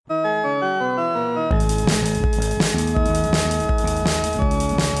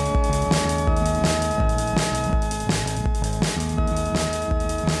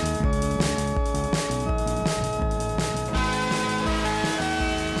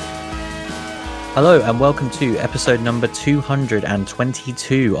Hello and welcome to episode number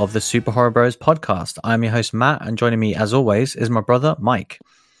 222 of the Super Horror Bros podcast. I'm your host Matt, and joining me as always is my brother Mike.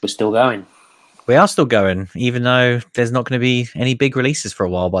 We're still going. We are still going, even though there's not going to be any big releases for a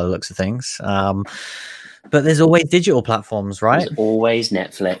while by the looks of things. But there's always digital platforms, right? There's always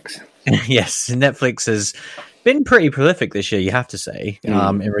Netflix. Yes, Netflix has been pretty prolific this year, you have to say,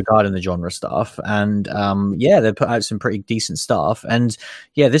 in regarding the genre stuff. And they put out some pretty decent stuff. And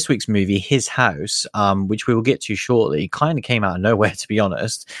yeah, this week's movie, His House, which we will get to shortly, kind of came out of nowhere, to be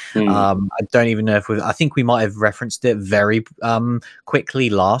honest. I don't even know if I think we might have referenced it very quickly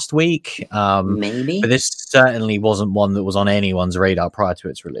last week. Maybe. But this certainly wasn't one that was on anyone's radar prior to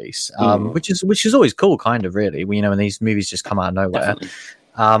its release, which is always cool, kind of, really. You know, when these movies just come out of nowhere.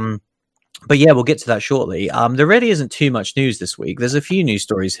 Definitely. But yeah, we'll get to that shortly. There really isn't too much news this week. There's a few news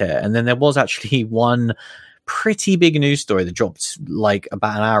stories here, and then there was actually one pretty big news story that dropped like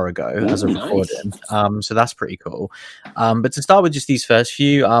about an hour ago as of recording. So that's pretty cool. But to start with just these first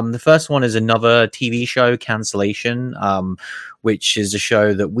few, the first one is another TV show, Cancellation, which is a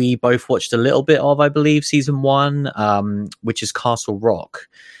show that we both watched a little bit of, I believe, season 1, which is Castle Rock.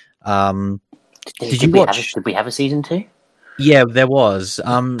 Did we have a season 2? Yeah, there was.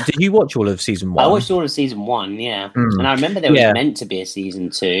 Did you watch all of season 1? I watched all of season 1, yeah. And I remember there was meant to be a season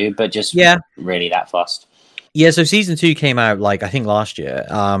 2, but just really that fussed. Yeah, so season 2 came out, like, I think last year.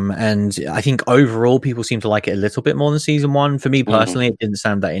 And I think overall people seem to like it a little bit more than season 1. For me personally, it didn't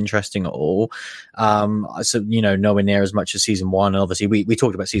sound that interesting at all. So, you know, nowhere near as much as season 1. And obviously we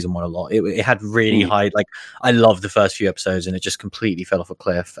talked about season 1 a lot. It had really high, like, I loved the first few episodes and it just completely fell off a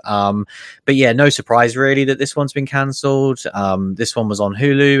cliff. But yeah, no surprise really that this one's been cancelled. This one was on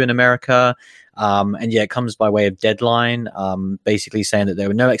Hulu in America. And yeah, it comes by way of Deadline, basically saying that there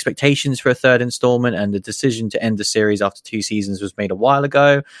were no expectations for a third installment and the decision to end the series after 2 seasons was made a while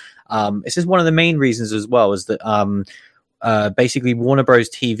ago. This is one of the main reasons as well, is that basically Warner Bros.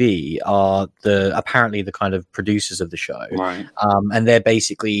 TV are apparently the kind of producers of the show. Right. And they're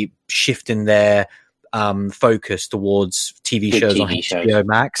basically shifting their focus towards TV shows on HBO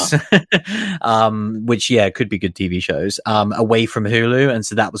Max, which could be good TV shows, away from Hulu, and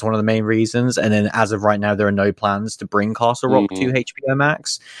so that was one of the main reasons. And then as of right now, there are no plans to bring Castle Rock to HBO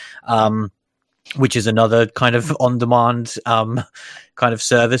Max, which is another kind of on-demand kind of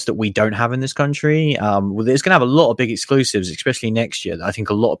service that we don't have in this country. It's going to have a lot of big exclusives, especially next year, that I think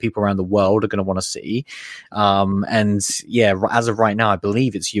a lot of people around the world are going to want to see. And yeah, as of right now, I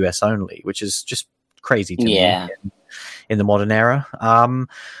believe it's US only, which is just crazy to me in the modern era.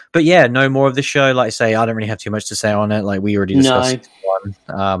 But yeah, no more of the show. Like I say, I don't really have too much to say on it. Like we already discussed one.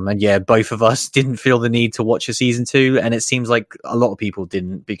 And yeah, both of us didn't feel the need to watch a season 2, and it seems like a lot of people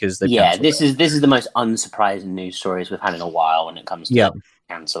didn't because they this is the most unsurprising news stories we've had in a while when it comes to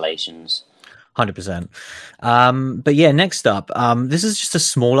cancellations. 100%. But yeah, next up, this is just a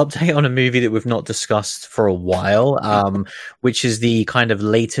small update on a movie that we've not discussed for a while, which is the kind of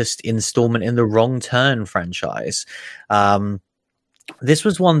latest installment in the Wrong Turn franchise. This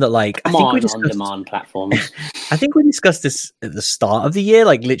was one that, like, I think we discussed on-demand platforms. I think we discussed this at the start of the year,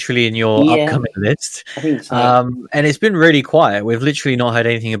 like literally in your upcoming list. I think so. And it's been really quiet. We've literally not heard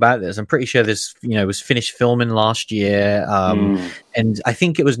anything about this. I'm pretty sure this, was finished filming last year. And I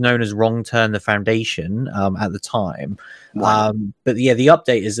think it was known as Wrong Turn: The Foundation at the time. Wow. But yeah, the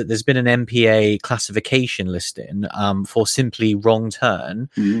update is that there's been an MPA classification listing for simply Wrong Turn.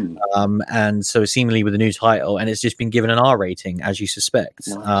 And so seemingly with a new title, and it's just been given an R rating, as you suspect.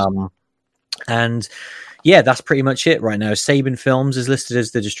 Nice. And yeah, that's pretty much it right now. Saban Films is listed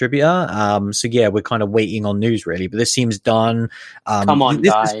as the distributor. So yeah, we're kind of waiting on news really, but this seems done. Come on,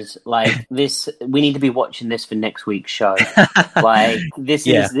 guys. Like this, we need to be watching this for next week's show. Like this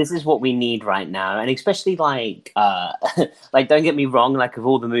is what we need right now. And especially like don't get me wrong, like of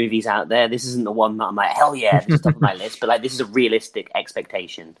all the movies out there, this isn't the one that I'm like, hell yeah, this is top of my list. But like, this is a realistic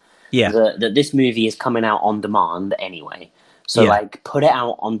expectation. Yeah. That this movie is coming out on demand anyway. So, like, put it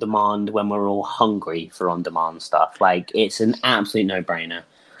out on demand when we're all hungry for on-demand stuff. Like, it's an absolute no-brainer.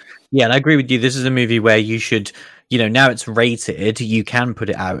 Yeah, and I agree with you. This is a movie where you should, now it's rated, you can put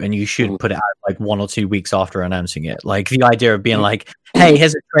it out, and you should put it out, like, 1 or 2 weeks after announcing it. Like, the idea of being like, hey,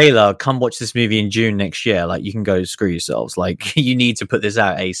 here's a trailer, come watch this movie in June next year. Like, you can go screw yourselves. Like, you need to put this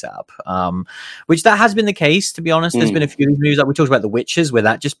out ASAP. Which that has been the case, to be honest. There's been a few movies, like we talked about The Witches, where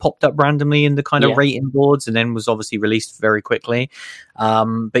that just popped up randomly in the kind of rating boards and then was obviously released very quickly.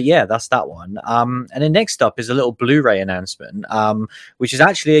 But yeah, that's that one. And then next up is a little Blu-ray announcement, which is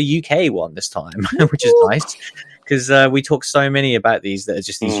actually a UK one this time, which is nice. because we talk so many about these that are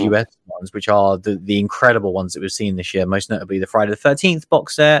just these US ones, which are the incredible ones that we've seen this year, most notably the Friday the 13th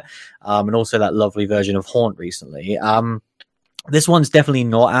box set, and also that lovely version of Haunt recently. This one's definitely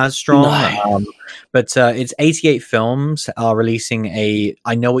not as strong, but it's 88 Films are releasing a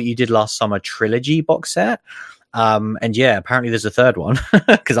I Know What You Did Last Summer trilogy box set. And yeah, apparently there's a third one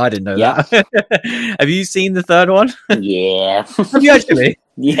because I didn't know that. Have you seen the third one? Yeah. Have you actually?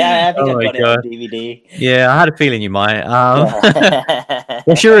 Yeah, I think I got it on DVD. Yeah, I had a feeling you might.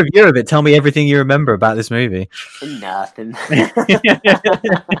 What's your review of it? Tell me everything you remember about this movie. Nothing. Do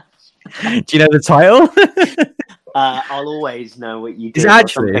you know the title? I'll always know what you did.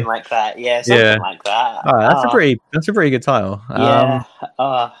 Actually something like that. Yeah, something like that. Oh, that's a pretty good title.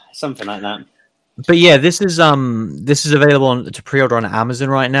 Something like that. But yeah, this is available to pre-order on Amazon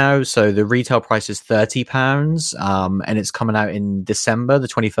right now. So the retail price is £30, and it's coming out in December, the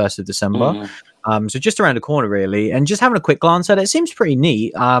 21st of December. So just around the corner, really. And just having a quick glance at it, it seems pretty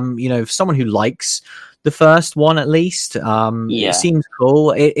neat. For someone who likes the first one, at least, it seems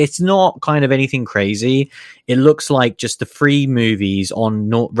cool. It's not kind of anything crazy. It looks like just the free movies on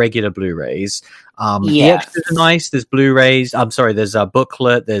not regular Blu-rays. The extras are nice. There's Blu-rays. I'm sorry. There's a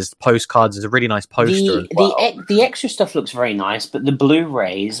booklet. There's postcards. There's a really nice poster. The extra stuff looks very nice, but the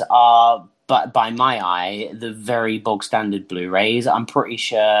Blu-rays are, but by my eye, the very bog standard Blu-rays. I'm pretty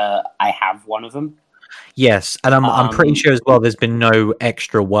sure I have one of them. Yes, and I'm pretty sure as well. There's been no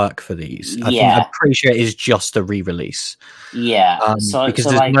extra work for these. I'm pretty sure it is just a re-release. Yeah, because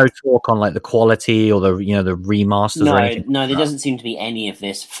there's no talk on like the quality or the the remasters. No, or anything no, there doesn't seem to be any of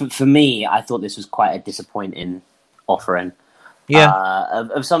this. For me, I thought this was quite a disappointing offering. Yeah,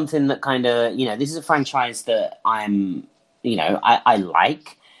 of something that kind of this is a franchise that I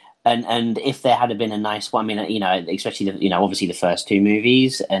like. And if there had been a nice one, I mean, especially obviously the first two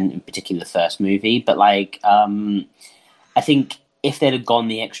movies, and in particular the first movie, but like, I think if they'd have gone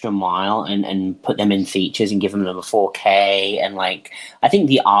the extra mile and put them in features and given them a 4K, and like, I think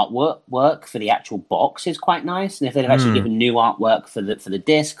the artwork for the actual box is quite nice, and if they'd have actually given new artwork for the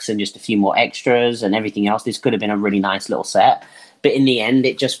discs and just a few more extras and everything else, this could have been a really nice little set. But in the end,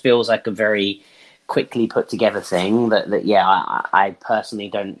 it just feels like a very quickly put together thing that I personally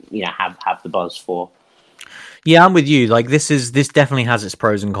don't have the buzz for. Yeah, I'm with you. Like this definitely has its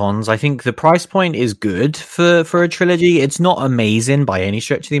pros and cons. I think the price point is good for a trilogy. It's not amazing by any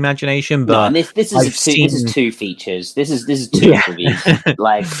stretch of the imagination, but this is two features. This is two movies.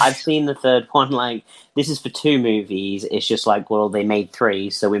 Like I've seen the third one. Like this is for two movies. It's just like, well, they made three,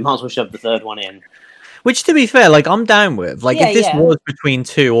 so we might as well shove the third one in. Which, to be fair, like I'm down with. Like, if this was between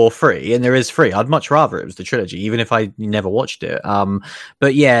 2 or 3, and there is 3, I'd much rather it was the trilogy, even if I never watched it.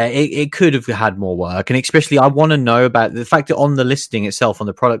 But yeah, it could have had more work, and especially I want to know about the fact that on the listing itself, on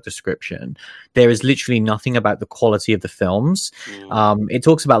the product description, there is literally nothing about the quality of the films. It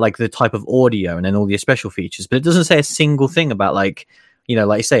talks about like the type of audio and then all the special features, but it doesn't say a single thing about like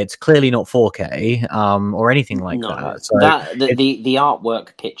you say, it's clearly not 4K or anything like that. So the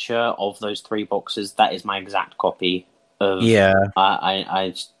artwork picture of those 3 boxes, that is my exact copy of. Yeah,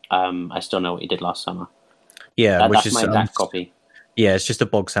 I still know what you did last summer. Yeah, that's my exact copy. Yeah, it's just a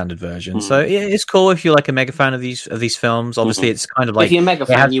bog standard version. So yeah, it's cool if you're like a mega fan of these films. Obviously, it's kind of like if you're a mega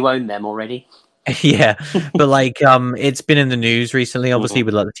fan, you own them already. Yeah, but like it's been in the news recently, obviously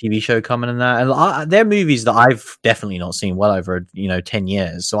with like the TV show coming and that, and they're movies that I've definitely not seen well over 10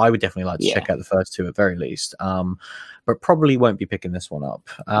 years, so I would definitely like to check out the first 2 at very least, but probably won't be picking this one up.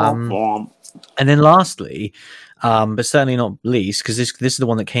 And then lastly, but certainly not least, because this is the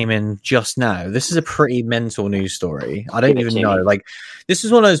one that came in just now. This is a pretty mental news story. I don't even know. Like, this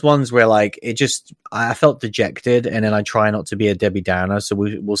is one of those ones where like I felt dejected, and then I try not to be a Debbie Downer. So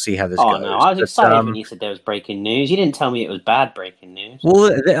we'll see how this goes. No, I was excited when you said there was breaking news. You didn't tell me it was bad breaking news.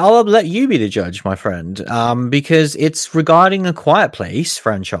 Well, I'll let you be the judge, my friend, because it's regarding a Quiet Place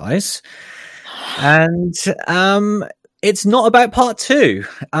franchise, and it's not about part 2.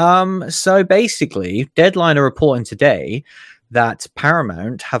 So basically, Deadline are reporting today that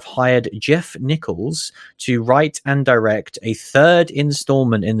Paramount have hired Jeff Nichols to write and direct a 3rd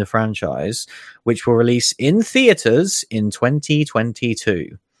installment in the franchise, which will release in theaters in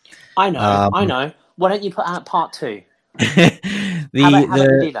 2022. I know. Why don't you put out part 2? How about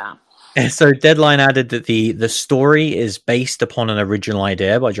you do that? So Deadline added that the story is based upon an original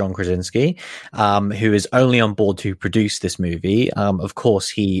idea by John Krasinski, who is only on board to produce this movie. Of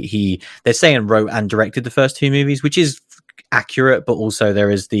course, they're saying wrote and directed the first 2 movies, which is accurate, but also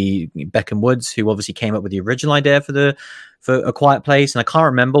there is the Beckham Woods, who obviously came up with the original idea for A Quiet Place, and I can't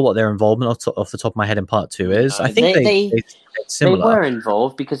remember what their involvement off the top of my head in part 2 is. I think they were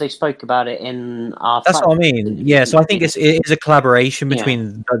involved because they spoke about it in our. That's what I mean. Yeah, so I think it is a collaboration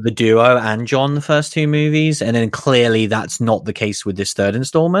between the duo and John, the first 2 movies, and then clearly that's not the case with this 3rd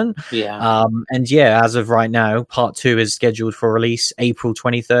installment. Yeah. And yeah, as of right now, part 2 is scheduled for release April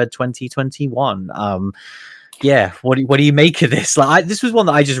 23rd, 2021. Yeah, what do you make of this? Like, this was one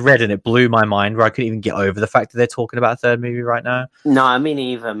that I just read and it blew my mind, where I couldn't even get over the fact that they're talking about a 3rd movie right now. No, I mean,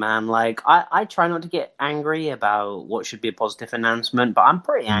 either, man. Like, I try not to get angry about what should be a positive announcement, but I'm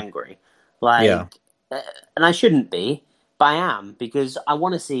pretty angry. Like, and I shouldn't be, but I am, because I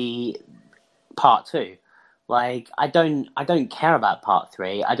want to see part 2. Like, I don't care about part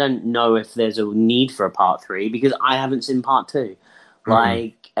 3. I don't know if there's a need for a part 3 because I haven't seen part 2.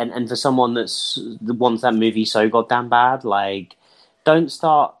 Like, and for someone that wants that movie so goddamn bad, like, don't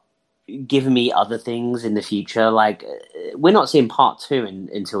start giving me other things in the future. Like, we're not seeing part 2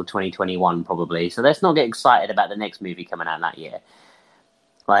 until 2021 probably, so let's not get excited about the next movie coming out that year.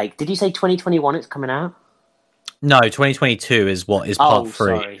 Like, did you say 2021 it's coming out? No, 2022 is what is part 3.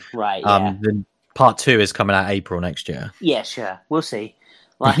 Sorry. Right, yeah. The part 2 is coming out April next year. Yeah, sure. We'll see.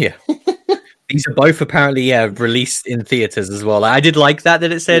 Like, yeah. These are both apparently, released in theaters as well. I did like that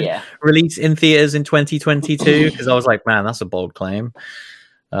it said release in theaters in 2022, because I was like, man, that's a bold claim.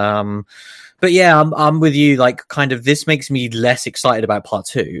 But yeah, I'm with you. Like, kind of, this makes me less excited about part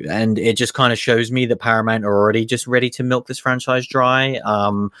 2, and it just kind of shows me that Paramount are already just ready to milk this franchise dry.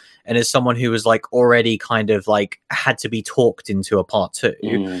 And as someone who was like already kind of like had to be talked into a part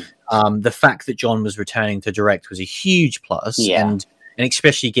 2, the fact that John was returning to direct was a huge plus. And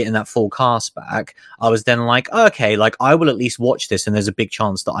especially getting that full cast back, I was then like, okay, like I will at least watch this, and there's a big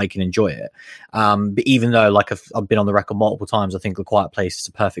chance that I can enjoy it. But even though, like, I've been on the record multiple times, I think The Quiet Place is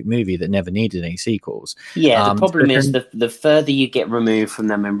a perfect movie that never needed any sequels. Yeah, the problem is the further you get removed from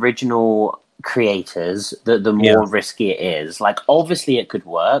them original creators, the more risky it is. Like, obviously it could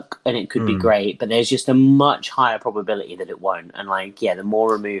work and it could be great, but there's just a much higher probability that it won't. And like, the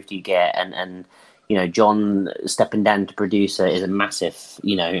more removed you get, and you know, John stepping down to producer is a massive,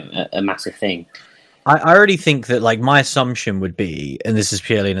 a massive thing. I already think that, like, my assumption would be, and this is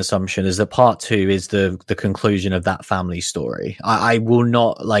purely an assumption, is that part 2 is the conclusion of that family story. I will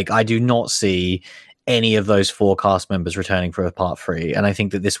not, like, I do not see any of those 4 cast members returning for a part 3, and I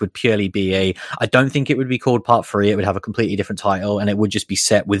think that this would purely be I don't think it would be called part 3. It would have a completely different title, and it would just be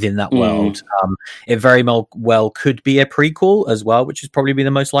set within that world. It very well could be a prequel as well, which is probably be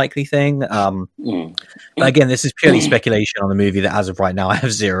the most likely thing. But again, this is purely speculation on the movie that as of right now I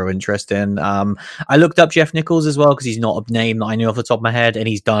have zero interest in. I looked up Jeff Nichols as well, because he's not a name that I knew off the top of my head, and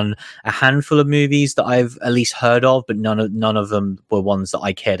he's done a handful of movies that I've at least heard of, but none of them were ones that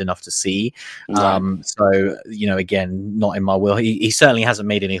I cared enough to see. So, again, not in my will. He certainly hasn't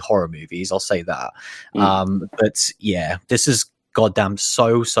made any horror movies, I'll say that. But yeah, this is goddamn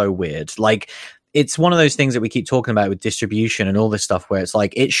so weird. Like, it's one of those things that we keep talking about with distribution and all this stuff, where it's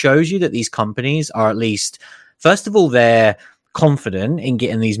like, it shows you that these companies are, at least, first of all, they're confident in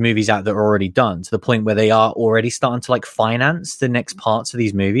getting these movies out that are already done, to the point where they are already starting to like finance the next parts of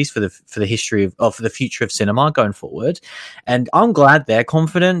these movies for the history of for the future of cinema going forward. And I'm glad they're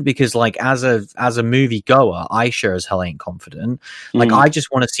confident, because like as a movie goer, I sure as hell ain't confident. Like, I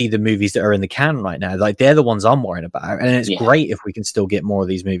just want to see the movies that are in the can right now. Like, they're the ones I'm worried about, and it's great if we can still get more of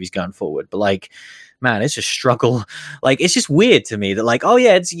these movies going forward. But like, man, it's just struggle. Like, it's just weird to me that, like, oh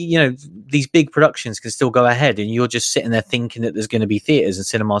yeah, it's, these big productions can still go ahead, and you're just sitting there thinking that there's going to be theaters and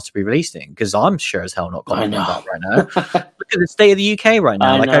cinemas to be released in, because I'm sure as hell not confident about right now. Look at the state of the UK right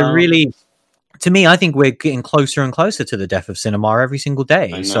now. To me, I think we're getting closer and closer to the death of cinema every single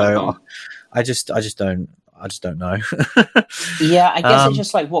day. So I just don't know. Yeah, I guess it's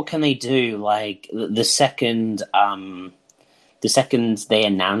just like, what can they do? Like, the second they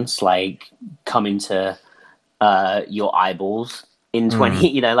announce, like, coming to your eyeballs in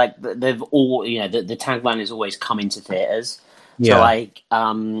 20, like, they've all, the tagline is always come into theaters. So like,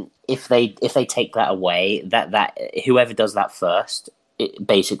 if they take that away, that whoever does that first, it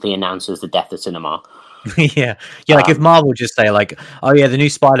basically announces the death of cinema. Like, if Marvel just say like, oh yeah, the new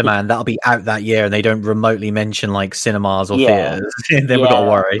Spider-Man, that'll be out that year, and they don't remotely mention like cinemas or theaters, then we've got to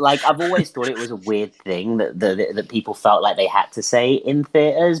worry. Like, I've always thought it was a weird thing that people felt like they had to say in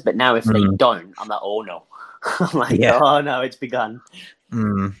theaters, but now if they don't, I'm like, oh no. I'm like, oh no, it's begun.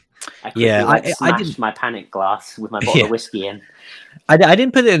 I smashed my panic glass with my bottle of whiskey in. I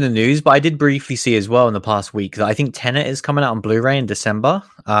didn't put it in the news, but I did briefly see as well in the past week that I think Tenet is coming out on Blu-ray in December,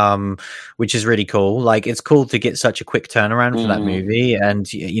 which is really cool. Like, it's cool to get such a quick turnaround for that movie.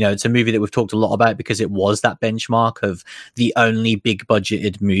 And, you know, it's a movie that we've talked a lot about because it was that benchmark of the only big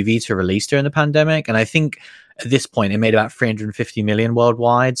budgeted movie to release during the pandemic. And I think at this point, it made about 350 million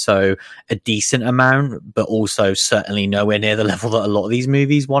worldwide. So a decent amount, but also certainly nowhere near the level that a lot of these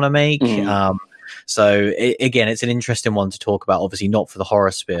movies want to make. So again, it's an interesting one to talk about, obviously not for the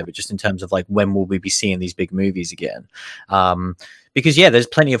horror sphere, but just in terms of like, when will we be seeing these big movies again? Because yeah, there's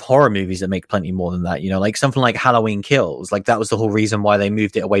plenty of horror movies that make plenty more than that, you know, like something like Halloween Kills. Like, that was the whole reason why they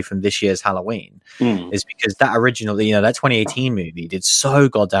moved it away from this year's Halloween, is because that originally, you know, that 2018 movie did so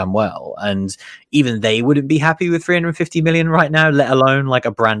goddamn well. And even they wouldn't be happy with 350 million right now, let alone like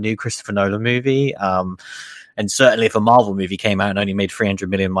a brand new Christopher Nolan movie. And certainly if a Marvel movie came out and only made 300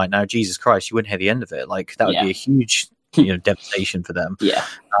 million right now, Jesus Christ, you wouldn't hear the end of it. Like, that would be a huge, you know, devastation for them. Yeah.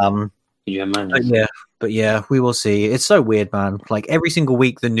 But yeah, we will see. It's so weird, man. Like, every single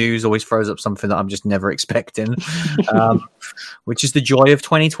week, the news always throws up something that I'm just never expecting, which is the joy of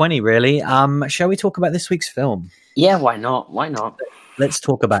 2020, really. Shall we talk about this week's film? Yeah, why not? Why not? Let's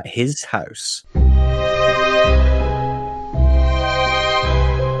talk about His House.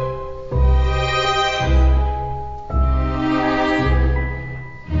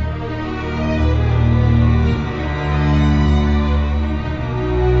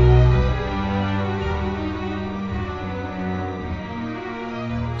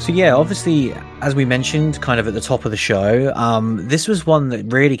 So yeah, obviously, as we mentioned kind of at the top of the show, this was one that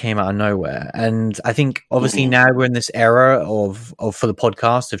really came out of nowhere. And I think obviously now we're in this era of for the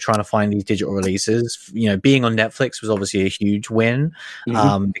podcast of trying to find these digital releases. You know, being on Netflix was obviously a huge win,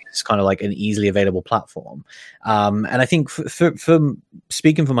 because it's kind of like an easily available platform. And I think for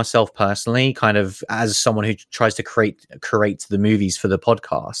speaking for myself personally, kind of as someone who tries to curate the movies for the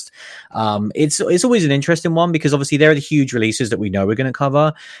podcast, it's always an interesting one, because obviously there are the huge releases that we know we're going to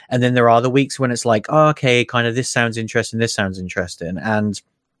cover. And then there are the weeks when it's like, oh, okay, kind of this sounds interesting. And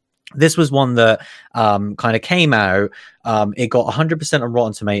this was one that kind of came out. It got 100% on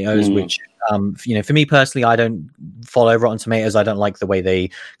Rotten Tomatoes, which, you know, for me personally, I don't follow Rotten Tomatoes. I don't like the way they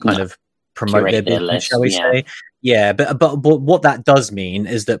kind of promote their business, shall we say. Yeah, but what that does mean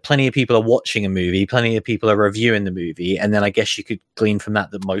is that plenty of people are watching a movie, plenty of people are reviewing the movie, and then I guess you could glean from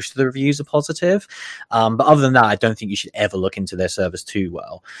that most of the reviews are positive. But other than that, I don't think you should ever look into their service too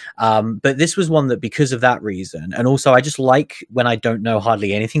well. But this was one that, because of that reason, and also I just like when I don't know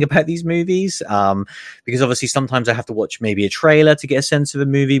hardly anything about these movies, because obviously sometimes I have to watch maybe a trailer to get a sense of a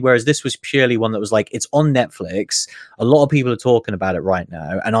movie, whereas this was purely one that was like, it's on Netflix, a lot of people are talking about it right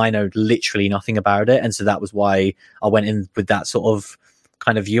now, and I know literally nothing about it, and so that was why I went in with that sort of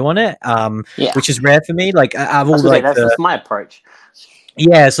kind of view on it, which is rare for me. Like, I've all like that's my approach.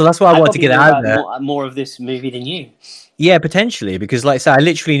 Yeah, so that's why I wanted to get out there. More of this movie than you. Yeah, potentially, because like I said, I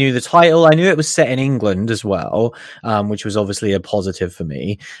literally knew the title. I knew it was set in England as well, which was obviously a positive for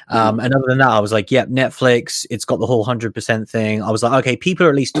me. And other than that, I was like, yep, Netflix, it's got the whole 100% thing. I was like, okay, people are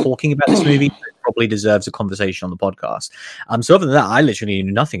at least talking about this movie. It probably deserves a conversation on the podcast. So other than that, I literally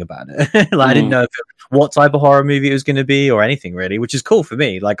knew nothing about it. Like, I didn't know what type of horror movie it was going to be or anything really, which is cool for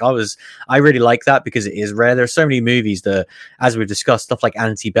me. Like, I really like that, because it is rare. There are so many movies that, as we've discussed, stuff like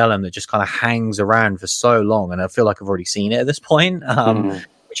Antebellum that just kind of hangs around for so long, and I feel like I've already seen it at this point,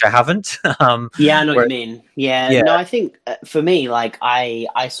 which I haven't. Yeah, I know what you mean. Yeah, no, I think for me, like,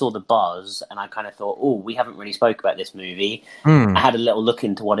 I saw the buzz and I kind of thought, oh, we haven't really spoke about this movie. I had a little look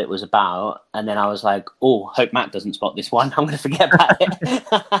into what it was about, and then I was like, oh, hope Matt doesn't spot this one. I'm going to forget about it.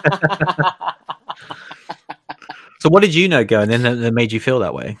 So what did you know going in that made you feel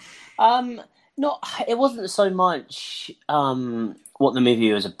that way? It wasn't so much what the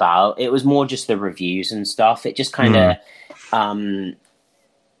movie was about. It was more just the reviews and stuff. It just kind of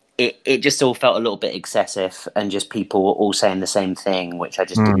it just all felt a little bit excessive, and just people were all saying the same thing, which I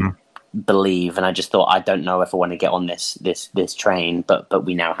just didn't believe. And I just thought, I don't know if I want to get on this train, but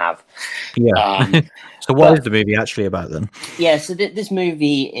we now have. Yeah. So what is the movie actually about then? Yeah, so this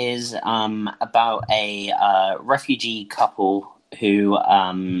movie is about a refugee couple who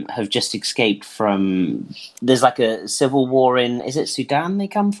have just escaped from. There's like a civil war in. Is it Sudan? They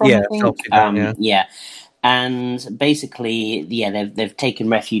come from. Yeah, I think? Sudan, yeah. And basically, they've taken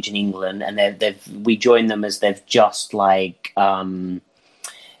refuge in England, and we join them as they've just like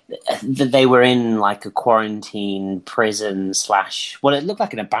they were in like a quarantine prison / well, it looked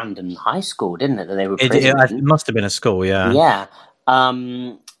like an abandoned high school, didn't it? That they were. It must have been a school, yeah. Yeah.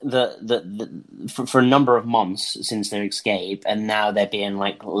 for a number of months since their escape, and now they're being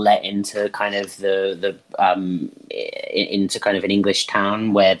like let into kind of into kind of an English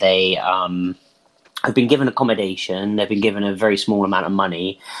town where they have been given accommodation. They've been given a very small amount of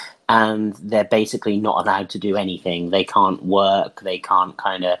money, and they're basically not allowed to do anything. They can't work, they can't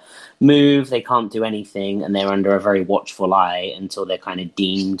kind of move, they can't do anything, and they're under a very watchful eye until they're kind of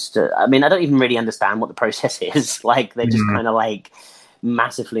deemed to... I mean, I don't even really understand what the process is. Like, they're just kind of like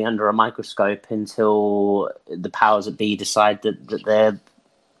massively under a microscope until the powers that be decide that they're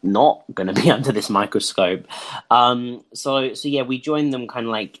not going to be under this microscope. So yeah, we join them kind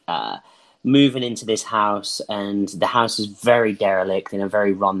of like... moving into this house, and the house is very derelict in a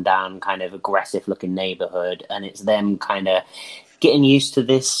very rundown, kind of aggressive looking neighborhood, and it's them kind of getting used to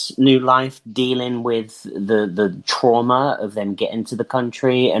this new life, dealing with the trauma of them getting to the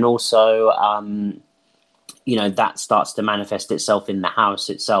country, and also that starts to manifest itself in the house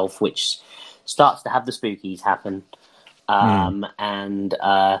itself, which starts to have the spookies happen. And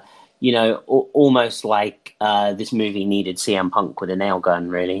almost like this movie needed CM Punk with a nail gun,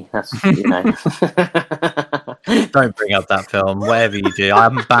 really. That's, Don't bring up that film, whatever you do.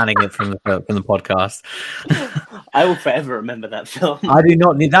 I'm banning it from the podcast. I will forever remember that film. I do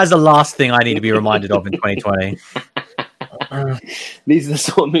not need... That's the last thing I need to be reminded of in 2020. These are the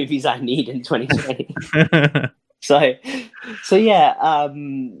sort of movies I need in 2020. So yeah,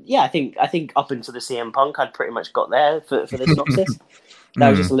 I think up until the CM Punk, I'd pretty much got there for the synopsis. That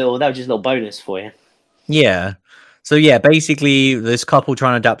was just a little bonus for you. Yeah. So yeah, basically this couple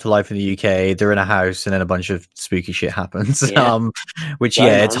trying to adapt to life in the UK, they're in a house and then a bunch of spooky shit happens. Yeah.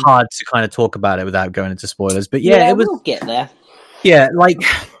 It's hard to kind of talk about it without going into spoilers. But yeah, we'll get there. Yeah, like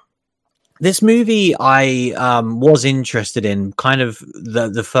this movie I was interested in, kind of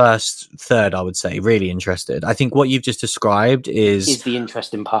the first third, I would say, really interested. I think what you've just described is the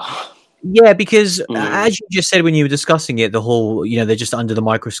interesting part. Yeah, because as you just said when you were discussing it, the whole, they're just under the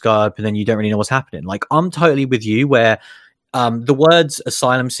microscope and then you don't really know what's happening. Like, I'm totally with you where the words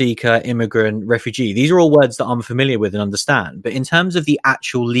asylum seeker, immigrant, refugee, these are all words that I'm familiar with and understand. But in terms of the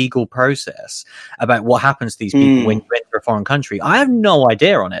actual legal process about what happens to these people when you enter a foreign country, I have no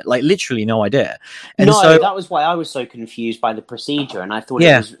idea on it, like literally no idea. And so that was why I was so confused by the procedure. And I thought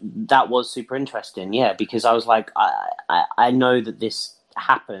that was super interesting. Yeah, because I was like, I know that this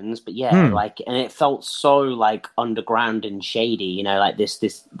happens, but and it felt so like underground and shady, like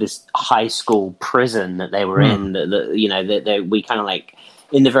this high school prison that they were in, that we kind of like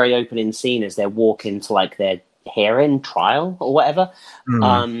in the very opening scene as they're walking to like their hearing trial or whatever,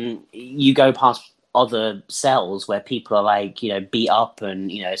 you go past other cells where people are like beat up, and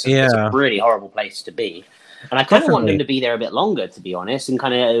it's a really horrible place to be. And I kind of want them to be there a bit longer, to be honest, and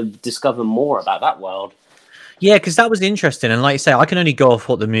kind of discover more about that world. Yeah, because that was interesting. And like I say, I can only go off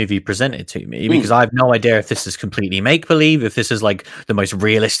what the movie presented to me, because I have no idea if this is completely make-believe, if this is like the most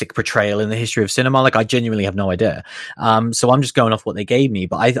realistic portrayal in the history of cinema. Like, I genuinely have no idea. So I'm just going off what they gave me.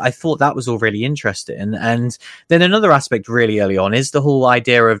 But I thought that was all really interesting. And then another aspect really early on is the whole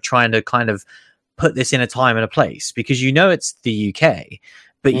idea of trying to kind of put this in a time and a place, because it's the UK.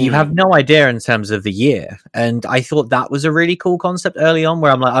 But you have no idea in terms of the year. And I thought that was a really cool concept early on,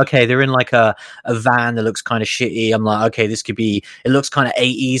 where I'm like, okay, they're in like a van that looks kind of shitty. I'm like, okay, it looks kind of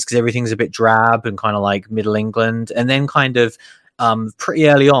 80s because everything's a bit drab and kind of like Middle England. And then kind of pretty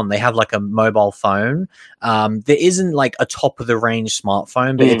early on, they have like a mobile phone. There isn't like a top of the range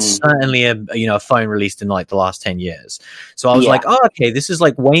smartphone, but it's certainly a phone released in like the last 10 years. So I was like, oh, okay, this is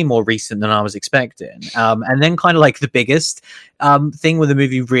like way more recent than I was expecting. And then kind of like the biggest thing where the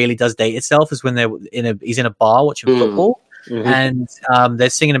movie really does date itself is when he's in a bar watching football. And they're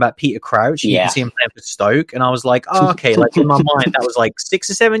singing about Peter Crouch. You can see him playing for Stoke, and I was like, "Oh, okay." Like in my mind, that was like 6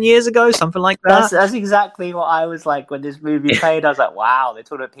 or 7 years ago, something like that. That's exactly what I was like when this movie played. I was like, "Wow, they're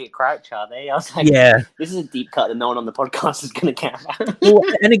talking about Peter Crouch, are they?" I was like, this is a deep cut that no one on the podcast is going to care about." Well,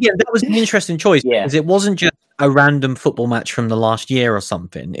 and again, that was an interesting choice, because it wasn't just a random football match from the last year or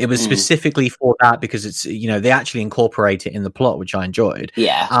something. It was specifically for that, because it's they actually incorporate it in the plot, which I enjoyed.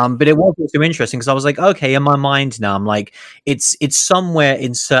 But it was also interesting because I was like, okay, in my mind now, I'm like, it's somewhere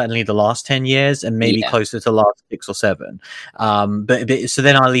in certainly the last 10 years and maybe closer to the last 6 or 7. But so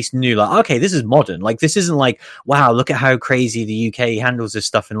then I at least knew, like, okay, this is modern. Like, this isn't like, wow, look at how crazy the UK handles this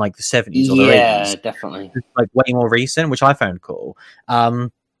stuff in like the 70s or the 80s. Definitely. It's like way more recent, which I found cool.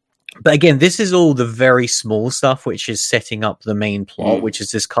 But again, this is all the very small stuff, which is setting up the main plot, which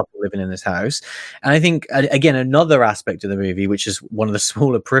is this couple living in this house. And I think, again, another aspect of the movie, which is one of the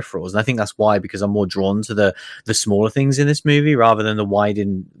smaller peripherals, and I think that's why, because I'm more drawn to the smaller things in this movie rather than the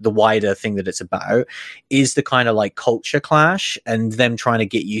wider thing that it's about, is the kind of like culture clash and them trying to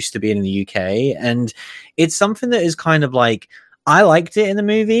get used to being in the UK. And it's something that is kind of like, I liked it in the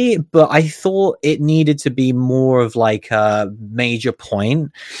movie, but I thought it needed to be more of like a major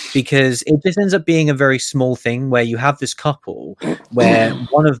point, because it just ends up being a very small thing where you have this couple where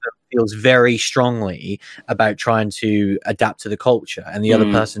one of them feels very strongly about trying to adapt to the culture and the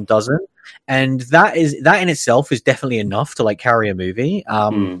other person doesn't. And that in itself is definitely enough to like carry a movie.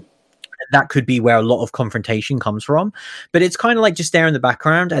 That could be where a lot of confrontation comes from, but it's kind of like just there in the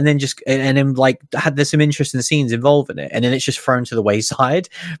background, and then like there's some interesting scenes involved in it, and then it's just thrown to the wayside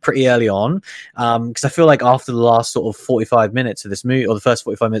pretty early on. Because I feel like after the last sort of 45 minutes of this movie, or the first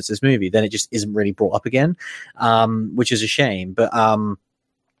 45 minutes of this movie, then it just isn't really brought up again, which is a shame. But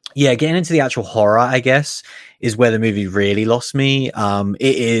yeah, getting into the actual horror, I guess, is where the movie really lost me. It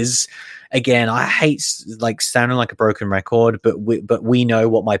is. Again, I hate like sounding like a broken record, but we know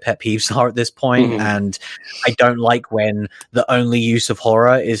what my pet peeves are at this point, and I don't like when the only use of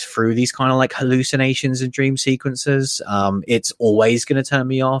horror is through these kind of like hallucinations and dream sequences. It's always going to turn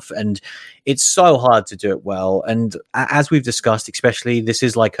me off, and it's so hard to do it well. And as we've discussed, especially, this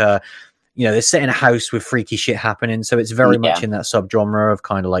is like a, you know, they're set in a house with freaky shit happening, so it's very much in that subgenre of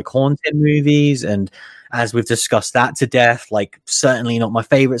kind of like haunted movies. And as we've discussed that to death, like certainly not my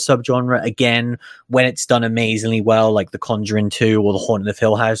favorite subgenre. Again, when it's done amazingly well, like The Conjuring 2 or The Haunting of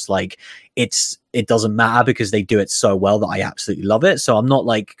Hill House, like it doesn't matter because they do it so well that I absolutely love it. So I'm not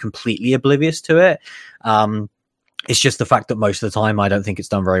like completely oblivious to it. It's just the fact that most of the time I don't think it's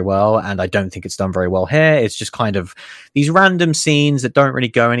done very well, and I don't think it's done very well here. It's just kind of these random scenes that don't really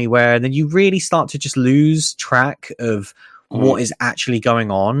go anywhere, and then you really start to just lose track of what is actually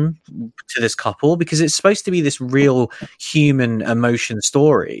going on to this couple, because it's supposed to be this real human emotion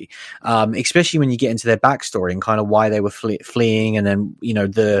story, especially when you get into their backstory and kind of why they were fleeing, and then, you know,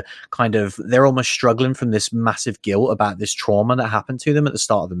 the kind of, they're almost struggling from this massive guilt about this trauma that happened to them at the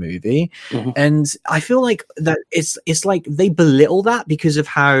start of the movie. And I feel like that it's like they belittle that because of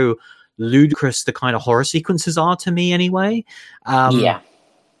how ludicrous the kind of horror sequences are, to me anyway.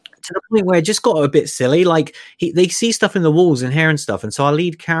 To the point where it just got a bit silly. Like they see stuff in the walls and hair and stuff, and so our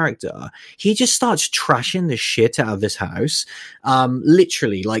lead character, he just starts trashing the shit out of this house,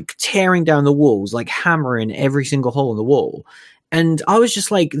 literally like tearing down the walls, like hammering every single hole in the wall. And I was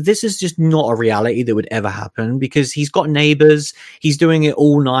just like, this is just not a reality that would ever happen, because he's got neighbors. He's doing it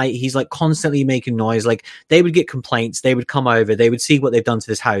all night. He's like constantly making noise. Like they would get complaints. They would come over. They would see what they've done to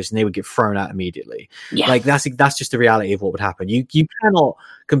this house, and they would get thrown out immediately. Like that's just the reality of what would happen. You cannot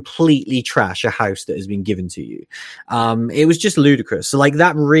completely trash a house that has been given to you. It was just ludicrous. So like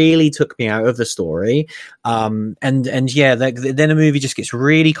that really took me out of the story. And yeah, then the movie just gets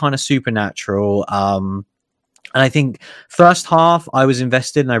really kind of supernatural. And I think first half I was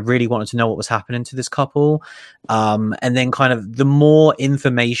invested and I really wanted to know what was happening to this couple. And then kind of the more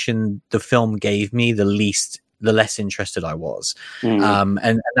information the film gave me, the less interested I was.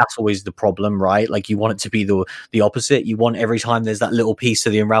 And that's always the problem, right? Like you want it to be the opposite. You want every time there's that little piece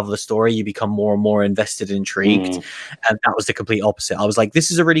of the unravel the story, you become more and more invested and intrigued. And that was the complete opposite. I was like,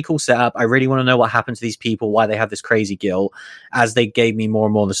 this is a really cool setup. I really want to know what happened to these people, why they have this crazy guilt. As they gave me more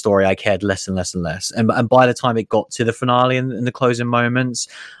and more of the story, I cared less and less and less. And by the time it got to the finale and the closing moments,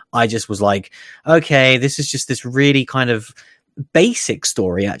 I just was like, okay, this is just this really kind of basic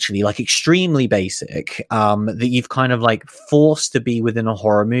story, actually, like extremely basic, that you've kind of like forced to be within a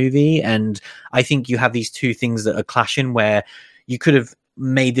horror movie. And I think you have these two things that are clashing, where you could have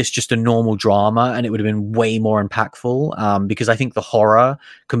made this just a normal drama and it would have been way more impactful, because I think the horror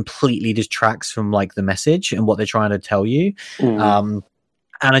completely detracts from like the message and what they're trying to tell you.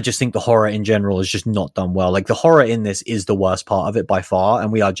 And I just think the horror in general is just not done well. Like the horror in this is the worst part of it by far,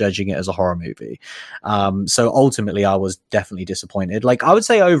 and we are judging it as a horror movie. So ultimately I was definitely disappointed. Like I would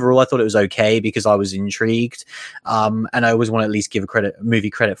say overall I thought it was okay because I was intrigued. And I always want to at least give movie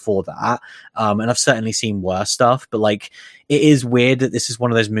credit for that. And I've certainly seen worse stuff, but like it is weird that this is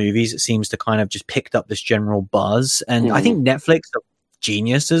one of those movies that seems to kind of just picked up this general buzz. And I think Netflix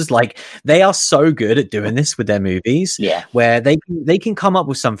geniuses. Like, they are so good at doing this with their movies, where they can come up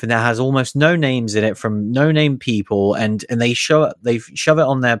with something that has almost no names in it from no name people, and they shove it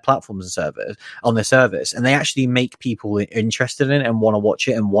on their platforms and service, and they actually make people interested in it and want to watch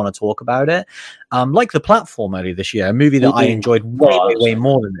it and want to talk about it. Like The Platform earlier this year, a movie that I enjoyed way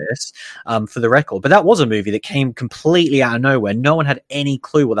more than this, for the record. But that was a movie that came completely out of nowhere. No one had any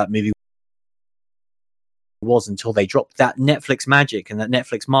clue what that movie was until they dropped that Netflix magic and that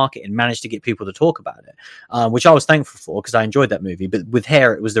Netflix market and managed to get people to talk about it, which I was thankful for, because I enjoyed that movie. But with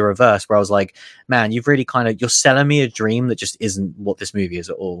Hair, it was the reverse, where I was like, man, you've really you're selling me a dream that just isn't what this movie is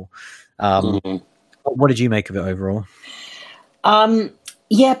at all. What did you make of it overall?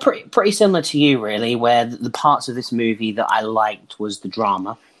 Yeah, pretty similar to you, really, where the parts of this movie that I liked was the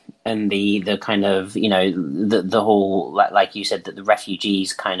drama and the kind of, the whole, like you said, that the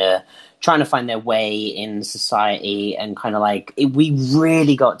refugees kind of trying to find their way in society, and kind of like, we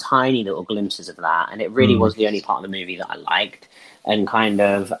really got tiny little glimpses of that, and it really was the only part of the movie that I liked, and kind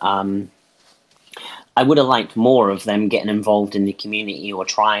of, I would have liked more of them getting involved in the community, or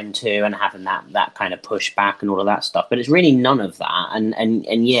trying to, and having that kind of pushback and all of that stuff, but it's really none of that,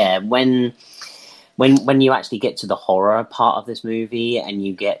 and yeah, when you actually get to the horror part of this movie, and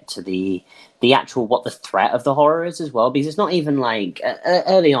you get to the actual, what the threat of the horror is as well, because it's not even like,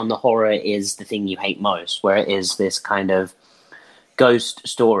 early on, the horror is the thing you hate most, where it is this kind of ghost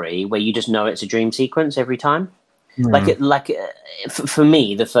story where you just know it's a dream sequence every time. For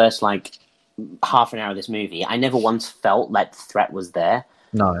me, the first half an hour of this movie, I never once felt like the threat was there.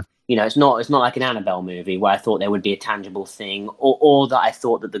 No. It's not like an Annabelle movie where I thought there would be a tangible thing, or that I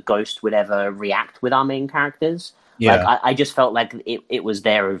thought that the ghost would ever react with our main characters. Yeah. Like, I just felt like it was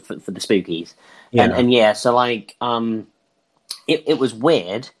there for the spookies. Yeah. And yeah, so it was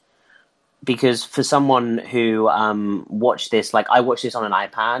weird, because for someone who watched this, I watched this on an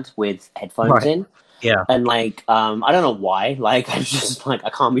iPad with headphones in. Yeah. And I don't know why, I was just I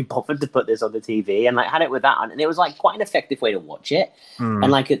can't be bothered to put this on the TV, and had it with that on, and it was quite an effective way to watch it.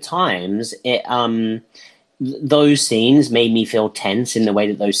 And at times it those scenes made me feel tense in the way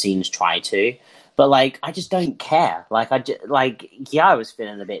that those scenes try to, but I just don't care. I was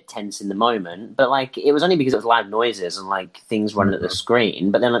feeling a bit tense in the moment, but it was only because it was loud noises and things running at the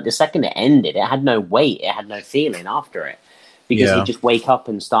screen. But then the second it ended, it had no weight, it had no feeling after it. Because you just wake up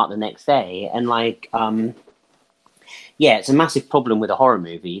and start the next day. And it's a massive problem with a horror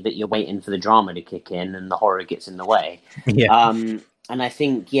movie, that you're waiting for the drama to kick in and the horror gets in the way. Yeah. And I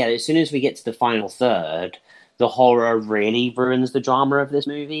think, as soon as we get to the final third, the horror really ruins the drama of this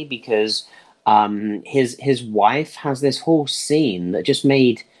movie, because his wife has this whole scene that just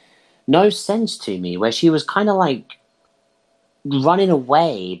made no sense to me, where she was kind of running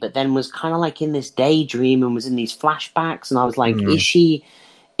away, but then was kind of in this daydream and was in these flashbacks, and I was like, is she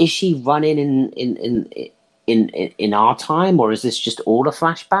running in our time, or is this just all a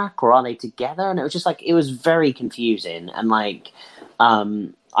flashback, or are they together? And it was just it was very confusing, and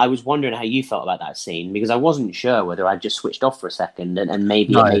I was wondering how you felt about that scene, because I wasn't sure whether I'd just switched off for a second and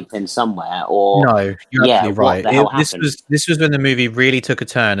maybe it made sense somewhere, or no, you're absolutely right. This was when the movie really took a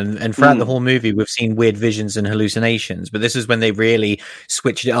turn, and throughout the whole movie we've seen weird visions and hallucinations, but this is when they really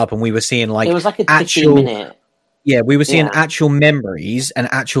switched it up, and we were seeing it was a actual 15-minute. Yeah, we were seeing actual memories and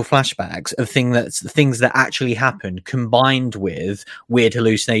actual flashbacks of things that actually happened, combined with weird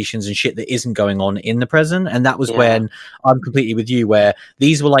hallucinations and shit that isn't going on in the present. And that was when I'm completely with you, where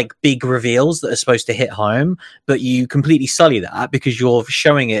these were big reveals that are supposed to hit home, but you completely sully that because you're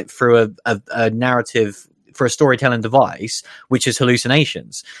showing it through a narrative, for a storytelling device, which is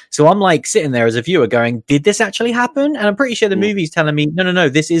hallucinations. So I'm sitting there as a viewer going, did this actually happen? And I'm pretty sure the movie's telling me, no,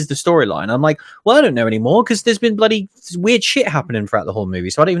 this is the storyline. I'm like, well, I don't know anymore, because there's been bloody weird shit happening throughout the whole movie,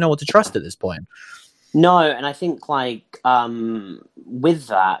 so I don't even know what to trust at this point. No, and I think with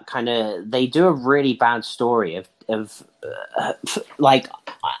that kind of, they do a really bad story of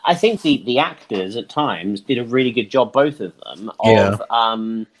I think the actors at times did a really good job, both of them,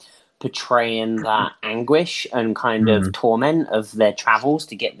 of portraying that anguish and kind of torment of their travels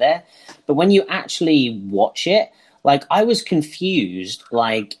to get there. But when you actually watch it, I was confused,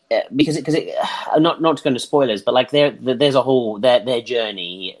 because not to go into spoilers, but there's a whole, their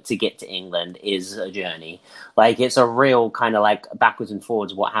journey to get to England is a journey. It's a real kind of backwards and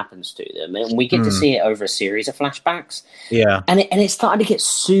forwards what happens to them, and we get to see it over a series of flashbacks. Yeah, and it started to get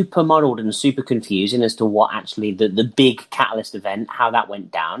super muddled and super confusing as to what actually the big catalyst event, how that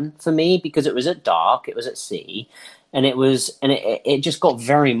went down for me, because it was at dark, it was at sea, and it just got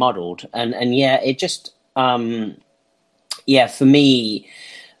very muddled, and it just for me,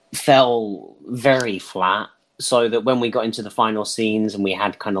 fell very flat. so that when we got into the final scenes and we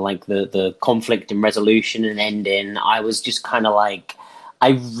had kind of like the conflict and resolution and ending, I was just kind of like,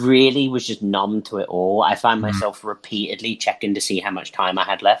 I really was just numb to it all. I found myself repeatedly checking to see how much time I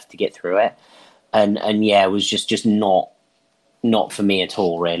had left to get through it. And yeah, it was just not for me at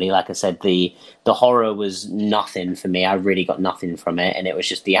all, really. Like I said, the horror was nothing for me. I really got nothing from it. And it was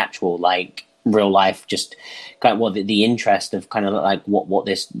just the actual, like, real life, just kind of the interest of kind of like what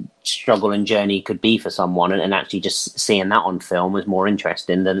this struggle and journey could be for someone. And actually just seeing that on film was more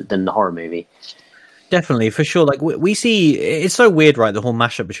interesting than the horror movie. Definitely, for sure. Like we see, it's so weird, right? The whole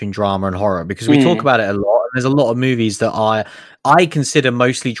mashup between drama and horror, because we talk about it a lot. There's a lot of movies that I consider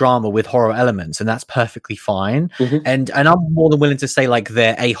mostly drama with horror elements, and that's perfectly fine. And I'm more than willing to say like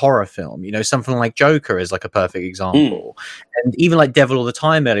they're a horror film. You know, something like Joker is like a perfect example. And even like Devil All the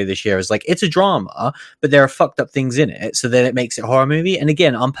Time earlier this year is like, it's a drama, but there are fucked up things in it, so then it makes it a horror movie. And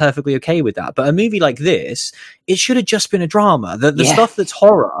again, I'm perfectly okay with that. But a movie like this, it should have just been a drama. The stuff that's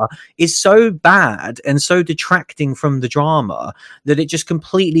horror is so bad and so detracting from the drama that it just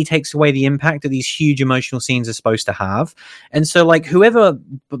completely takes away the impact that these huge emotional scenes are supposed to have. And so like whoever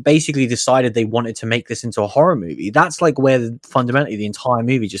basically decided they wanted to make this into a horror movie, that's like where fundamentally the entire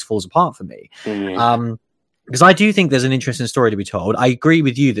movie just falls apart for me. Because I do think there's an interesting story to be told. I agree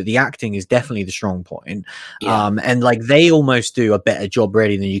with you that the acting is definitely the strong point. And like they almost do a better job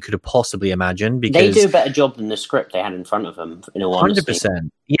really than you could have possibly imagined. Because they do a better job than the script they had in front of them, in all honesty. 100%.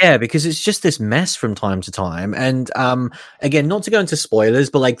 Yeah, because it's just this mess from time to time. And again, not to go into spoilers,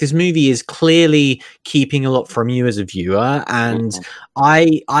 but like this movie is clearly keeping a lot from you as a viewer. And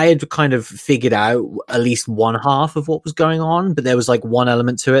I had kind of figured out at least one half of what was going on, but there was like one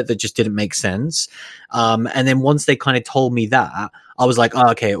element to it that just didn't make sense. And then once they kind of told me that, I was like,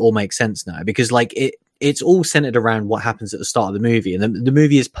 oh, okay, it all makes sense now, because like it's all centered around what happens at the start of the movie. And the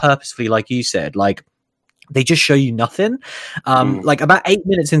movie is purposefully, like you said, like they just show you nothing. Like about 8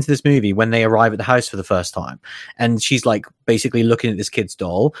 minutes into this movie, when they arrive at the house for the first time and she's like basically looking at this kid's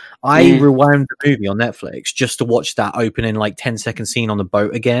doll, I rewound the movie on Netflix just to watch that opening like 10-second scene on the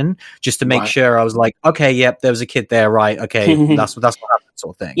boat again, just to make sure I was like, okay, yep, there was a kid there, right? Okay, that's what happened,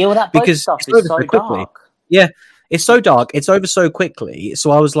 sort of thing. Yeah, well, that boat stuff is so dark. Yeah, it's so dark. It's over so quickly.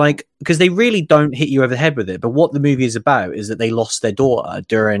 So I was like, because they really don't hit you over the head with it. But what the movie is about is that they lost their daughter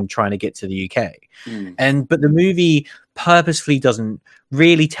during trying to get to the UK. But the movie purposefully doesn't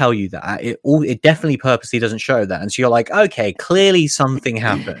really tell you that. It definitely purposely doesn't show that. And so you're like, okay, clearly something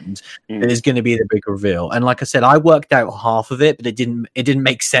happened that is going to be the big reveal. And like I said, I worked out half of it, but it didn't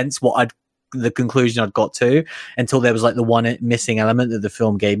make sense the conclusion I'd got to until there was like the one missing element that the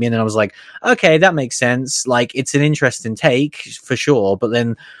film gave me. And then I was like, okay, that makes sense. Like it's an interesting take for sure. But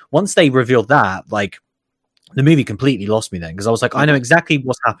then once they revealed that, like the movie completely lost me then, because I was like, I know exactly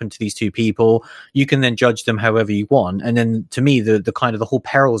what's happened to these two people. You can then judge them however you want. And then to me, the kind of the whole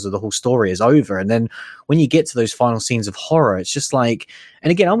perils of the whole story is over. And then when you get to those final scenes of horror, it's just like,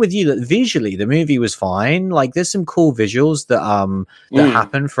 and again, I'm with you that visually the movie was fine. Like there's some cool visuals that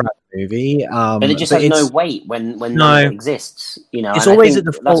happen throughout the movie. But it just has no weight when none of it exists. You know, it's always at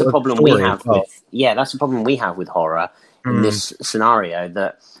the fault. That's a problem we have with that's a problem we have with horror in this scenario,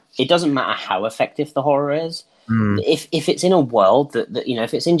 that it doesn't matter how effective the horror is. If it's in a world that you know,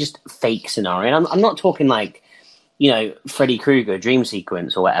 if it's in just fake scenario, and I'm not talking like, you know, Freddy Krueger dream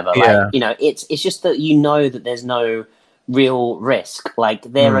sequence or whatever. Like, you know, it's just that you know that there's no real risk. Like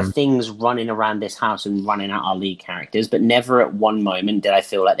there are things running around this house and running at our lead characters, but never at one moment did I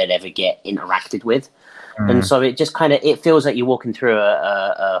feel like they'd ever get interacted with. And so it just kind of, it feels like you're walking through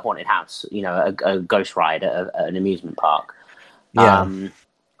a haunted house, you know, a ghost ride at an amusement park.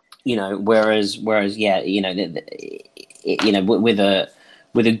 You know, whereas, yeah, you know, you know, with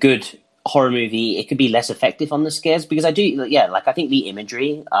a good horror movie, it could be less effective on the scares, because I think the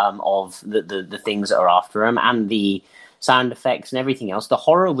imagery of the things that are after them and the sound effects and everything else, the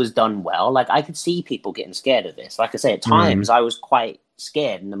horror was done well. Like I could see people getting scared of this. Like I say, at times I was quite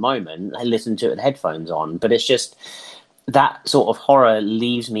scared in the moment. I listened to it with headphones on, but it's just that sort of horror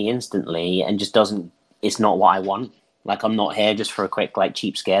leaves me instantly and just doesn't. It's not what I want. Like, I'm not here just for a quick, like,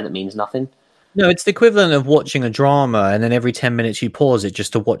 cheap scare that means nothing. No, it's the equivalent of watching a drama and then every 10 minutes you pause it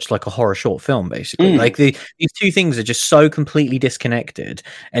just to watch, like, a horror short film, basically. Like, these two things are just so completely disconnected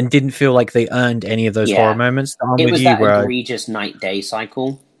and didn't feel like they earned any of those horror moments. It was that egregious night-day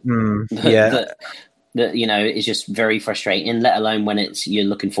cycle. that, you know, is just very frustrating, let alone when you're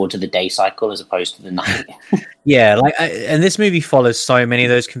looking forward to the day cycle as opposed to the night. Yeah, and this movie follows so many of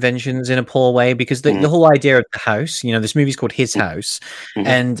those conventions in a poor way, because the whole idea of the house, you know, this movie's called His House,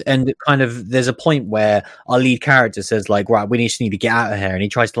 and kind of there's a point where our lead character says like, right, we just need to get out of here, and he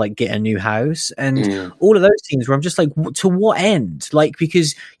tries to like get a new house, and all of those scenes where I'm just like, to what end? Like,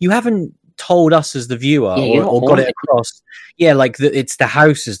 because you haven't told us as the viewer or got it across, like it's the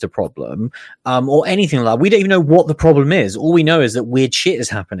house is the problem, or anything like that. We don't even know what the problem is. All we know is that weird shit is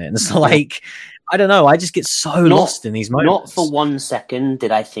happening. So like, I don't know, I just get so lost in these moments. Not for 1 second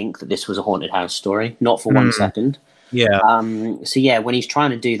did I think that this was a haunted house story. Not for 1 second. Yeah. So yeah, when he's trying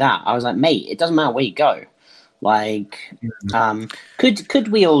to do that, I was like, mate, it doesn't matter where you go. Like, could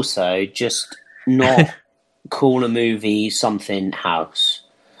we also just not call a movie something house?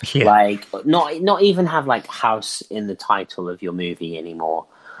 Yeah. Like, not even have like house in the title of your movie anymore.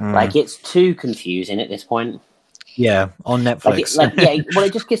 Like, it's too confusing at this point. Yeah, on Netflix. Well,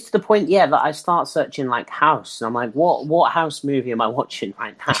 it just gets to the point, that I start searching like house, and I'm like, what house movie am I watching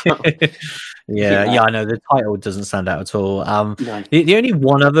right now? Yeah, I know the title doesn't stand out at all. No. The only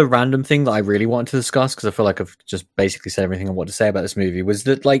one other random thing that I really wanted to discuss, because I feel like I've just basically said everything I want to say about this movie, was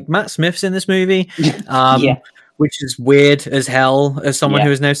that like Matt Smith's in this movie. Which is weird as hell as someone who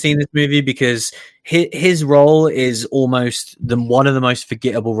has now seen this movie, because his role is almost one of the most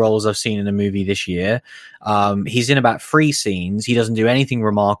forgettable roles I've seen in a movie this year. He's in about 3 scenes. He doesn't do anything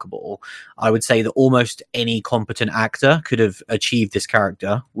remarkable. I would say that almost any competent actor could have achieved this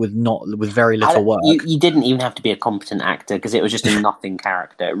character with very little work. You didn't even have to be a competent actor, because it was just a nothing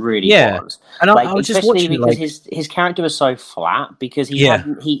character. It really was. And I was just watching, because his character was so flat, because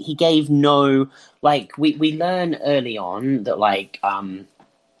he gave no, like, we learn early on that, like,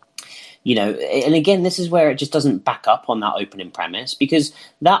 you know, and again, this is where it just doesn't back up on that opening premise, because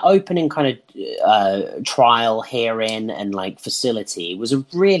that opening kind of trial, hearing, and like facility was a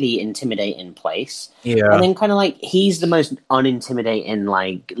really intimidating place. Yeah. And then kind of like, he's the most unintimidating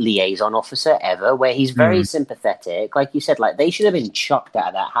like liaison officer ever, where he's very sympathetic. Like you said, like they should have been chucked out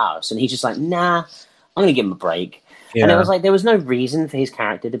of that house, and he's just like, nah, I'm going to give him a break. Yeah. And it was like, there was no reason for his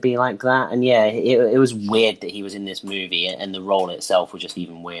character to be like that. And it was weird that he was in this movie, and the role itself was just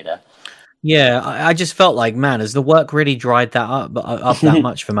even weirder. Yeah, I just felt like, man, has the work really dried that up that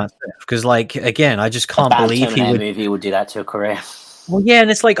much for Matt Smith? Because, like, again, I just can't believe he movie would do that to a career. Well, yeah, and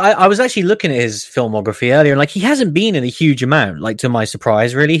it's like, I was actually looking at his filmography earlier, and like, he hasn't been in a huge amount, like, to my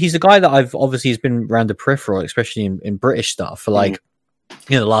surprise, really. He's a guy that has been around the peripheral, especially in British stuff, for like,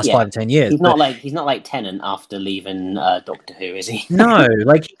 you know, the last 5 or 10 years. He's not like Tennant after leaving Doctor Who, is he? No,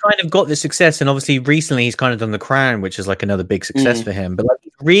 like he kind of got the success, and obviously recently he's kind of done The Crown, which is like another big success for him. But like,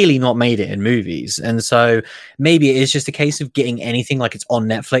 he's really not made it in movies, and so maybe it is just a case of getting anything like it's on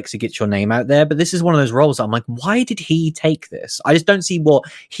Netflix to get your name out there. But this is one of those roles that I'm like, why did he take this? I just don't see what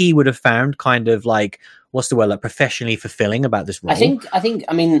he would have found kind of like, what's the word, like professionally fulfilling about this role.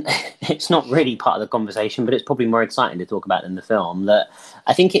 I mean, it's not really part of the conversation, but it's probably more exciting to talk about in the film. That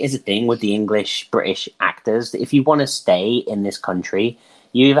I think it is a thing with the British actors, that if you want to stay in this country,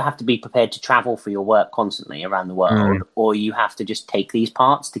 you either have to be prepared to travel for your work constantly around the world, or you have to just take these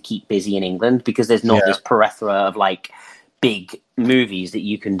parts to keep busy in England, because there's not this plethora of like big movies that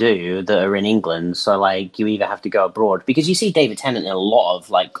you can do that are in England. So like, you either have to go abroad, because you see David Tennant in a lot of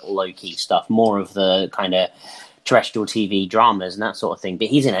like low-key stuff, more of the kind of terrestrial TV dramas and that sort of thing, but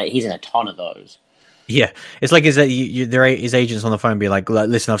he's in a ton of those. Yeah, it's like his agents on the phone be like,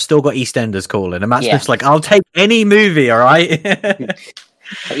 listen, I've still got EastEnders calling, and Matt Smith's like, I'll take any movie, all right?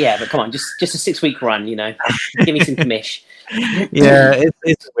 But come on, just a 6-week run, you know, give me some commish. Yeah,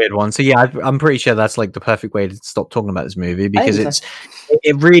 it's a weird one. So yeah, I'm pretty sure that's like the perfect way to stop talking about this movie, because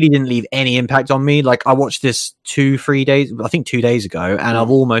it really didn't leave any impact on me. Like, I watched this 2 days ago, and I've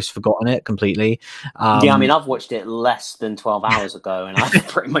almost forgotten it completely. I mean, I've watched it less than 12 hours ago, and I've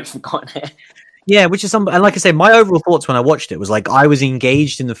pretty much forgotten it. Yeah, which is and like I say, my overall thoughts when I watched it was like, I was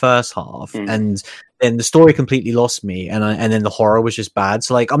engaged in the first half, and then the story completely lost me, and then the horror was just bad.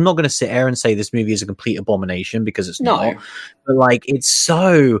 So like, I'm not going to sit here and say this movie is a complete abomination, because it's not. But like, it's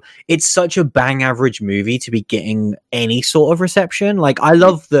such a bang average movie to be getting any sort of reception. Like, I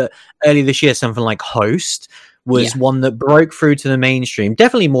love that earlier this year, something like Host was one that broke through to the mainstream,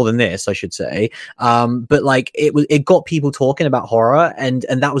 definitely more than this, I should say. But like, it got people talking about horror, and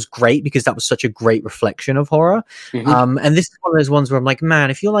that was great, because that was such a great reflection of horror. And this is one of those ones where I'm like,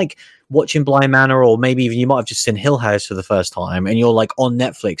 man, if you're like watching Bly Manor, or maybe even you might have just seen Hill House for the first time, and you're like on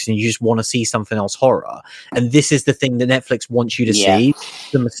Netflix and you just want to see something else horror, and this is the thing that Netflix wants you to see.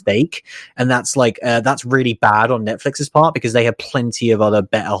 The mistake, and that's like that's really bad on Netflix's part, because they have plenty of other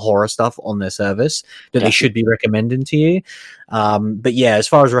better horror stuff on their service that they should be recommending to you. But yeah, as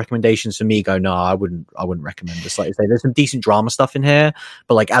far as recommendations for me go, no, I wouldn't recommend this. Like I say, there's some decent drama stuff in here,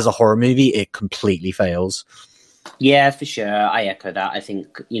 but like as a horror movie, it completely fails. Yeah, for sure. I echo that. I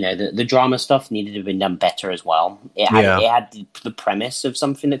think, the drama stuff needed to have been done better as well. It had the premise of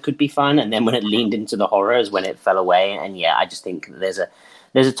something that could be fun, and then when it leaned into the horror is when it fell away. And yeah, I just think there's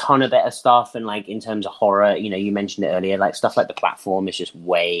a ton of better stuff. And like in terms of horror, you mentioned it earlier, like stuff like The Platform is just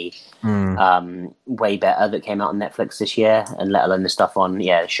way better that came out on Netflix this year, and let alone the stuff on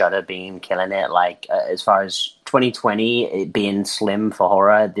Shudder being killing it. Like as far as 2020 it being slim for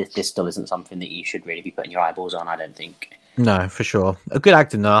horror, this still isn't something that you should really be putting your eyeballs on, I don't think. No, for sure. A good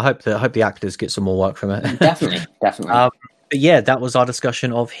acting though. I hope the actors get some more work from it. Definitely. But yeah, that was our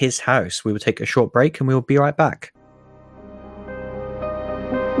discussion of His House. We will take a short break and we will be right back.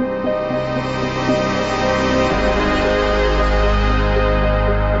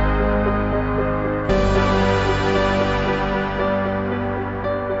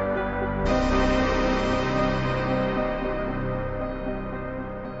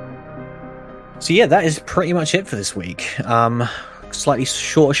 So yeah, that is pretty much it for this week. Slightly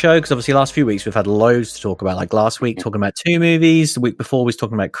shorter show, because obviously last few weeks we've had loads to talk about. Like last week talking about 2 movies, the week before we was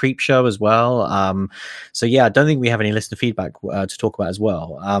talking about Creepshow as well. So yeah, I don't think we have any listener feedback to talk about as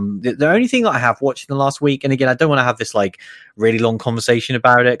well. The only thing that I have watched in the last week, and again, I don't want to have this like really long conversation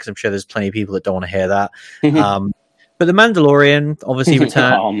about it, because I'm sure there's plenty of people that don't want to hear that. But The Mandalorian obviously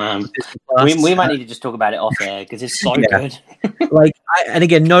returned. Oh man, we might need to just talk about it off air, because it's so good. And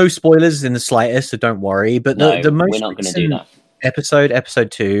again, no spoilers in the slightest, so don't worry. But the most we're not going to do that.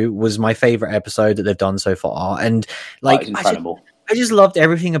 Episode 2 was my favorite episode that they've done so far, and like incredible. I just loved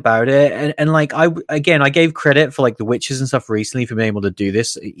everything about it, and like I gave credit for like The Witches and stuff recently for being able to do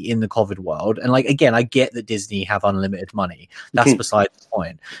this in the COVID world, and like again, I get that Disney have unlimited money. That's beside the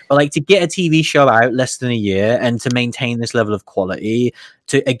point. But like to get a TV show out less than a year and to maintain this level of quality,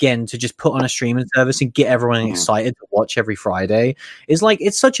 to just put on a streaming service and get everyone excited to watch every Friday is like,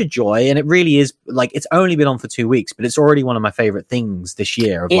 it's such a joy. And it really is like, it's only been on for 2 weeks, but it's already one of my favorite things this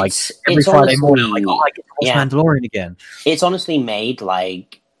year of like every Friday morning, like, oh, I get to watch Mandalorian again. It's honestly made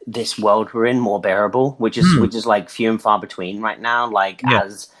like this world we're in more bearable, which is like few and far between right now. Like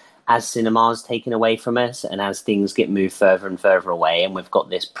as cinema's taken away from us, and as things get moved further and further away, and we've got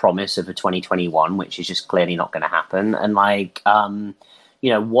this promise of a 2021, which is just clearly not going to happen. And like,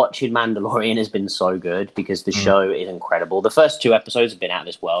 watching Mandalorian has been so good, because the show is incredible. The first 2 episodes have been out of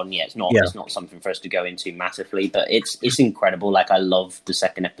this world, and it's not something for us to go into massively, but it's incredible. Like I love the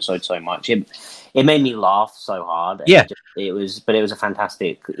second episode so much. It made me laugh so hard. Yeah, it was a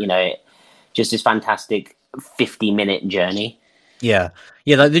fantastic, just this fantastic 50-minute journey. Yeah,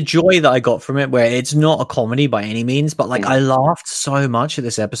 like the joy that I got from it, where it's not a comedy by any means, but like I laughed so much at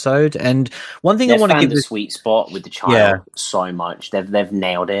this episode. And one thing I want to give the sweet spot with the child so much. They've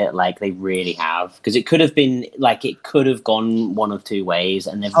nailed it, like they really have, because it could have been like it could have gone one of 2 ways,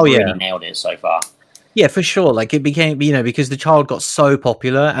 and they've really nailed it so far. Yeah, for sure. Like it became, because the child got so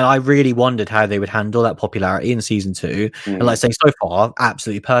popular, and I really wondered how they would handle that popularity in season 2. And like saying so far,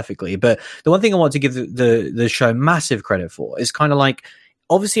 absolutely perfectly. But the one thing I want to give the show massive credit for is kind of like,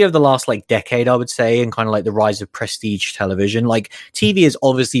 obviously over the last like decade, I would say, and kind of like the rise of prestige television, like TV is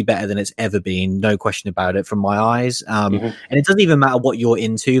obviously better than it's ever been, no question about it from my eyes. And it doesn't even matter what you're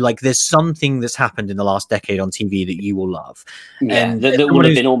into. Like there's something that's happened in the last decade on TV that you will love. Yeah, and that would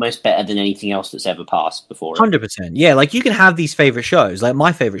have been almost better than anything else that's ever passed before. 100%. Yeah, like you can have these favorite shows. Like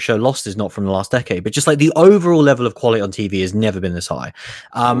my favorite show, Lost, is not from the last decade, but just like the overall level of quality on TV has never been this high.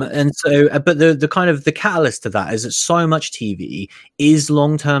 And so, but the kind of the catalyst to that is that so much TV is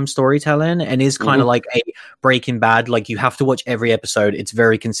long-term storytelling, and is kind of like a Breaking Bad. Like you have to watch every episode. It's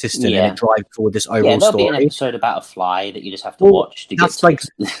very consistent, and it drives forward this overall there'll story. Be an episode about a fly that you just have to watch to that's get like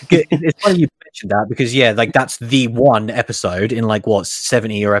it's funny you mentioned that, because like that's the one episode in like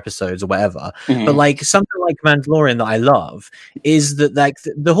 70 or episodes or whatever. But like something like Mandalorian that I love is that like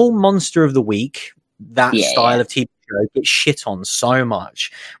the whole monster of the week, that style of TV gets shit on so much,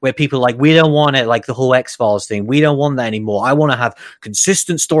 where people are like, we don't want it, like the whole X-Files thing, we don't want that anymore. I want to have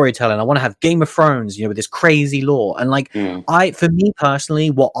consistent storytelling. I want to have Game of Thrones, with this crazy lore. And like for me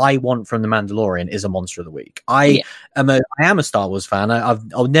personally, what I want from The Mandalorian is a monster of the week. I am a Star Wars fan.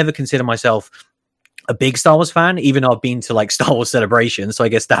 I'll never consider myself a big Star Wars fan, even though I've been to like Star Wars Celebration. So I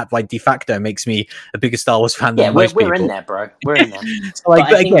guess that like de facto makes me a bigger Star Wars fan than most people. We're in there, bro. We're in there. So like,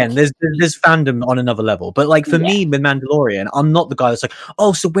 but again, there's fandom on another level. But like for me with Mandalorian, I'm not the guy that's like,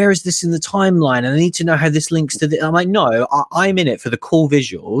 oh, so where is this in the timeline? And I need to know how this links to the. I'm like, no, I'm in it for the cool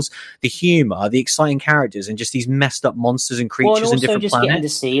visuals, the humor, the exciting characters, and just these messed up monsters and creatures and different just planets. Getting to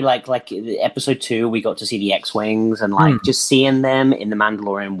see like episode 2, we got to see the X-wings and like just seeing them in the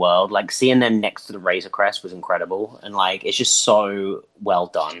Mandalorian world, like seeing them next to the Razor Crest was incredible, and like it's just so well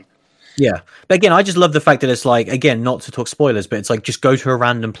done. Yeah, but again, I just love the fact that it's like, again, not to talk spoilers, but it's like just go to a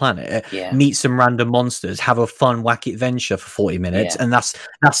random planet, meet some random monsters, have a fun, wacky adventure for 40 minutes, and that's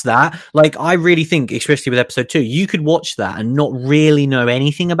that. Like, I really think, especially with episode 2, you could watch that and not really know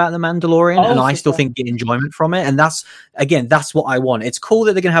anything about the Mandalorian, and I still think get enjoyment from it. And that's what I want. It's cool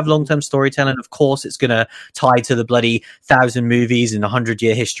that they're going to have long-term storytelling. Of course, it's going to tie to the bloody 1,000 movies in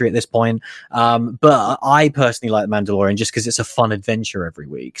 100-year history at this point. But I personally like the Mandalorian just because it's a fun adventure every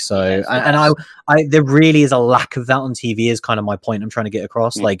week. So. And I there really is a lack of that on TV is kind of my point I'm trying to get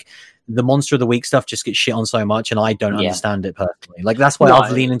across. Like the Monster of the Week stuff just gets shit on so much, and I don't understand it personally. Like that's why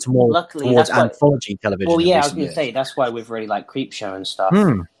I've leaned into more towards anthology television. Well, I was going to say that's why we've really like Creepshow and stuff.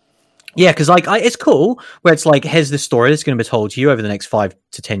 Yeah, because like it's cool where it's like here's this story that's going to be told to you over the next 5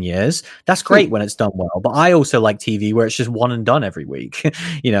 to 10 years. That's great when it's done well. But I also like TV where it's just one and done every week,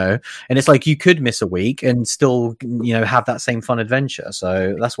 you know. And it's like you could miss a week and still, you know, have that same fun adventure.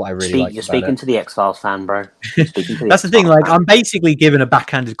 So that's what I really like. You're speaking to the X-Files fan, bro. That's the thing. Like I'm basically giving a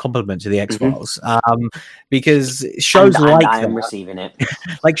backhanded compliment to the X-Files because shows like that, I'm receiving it.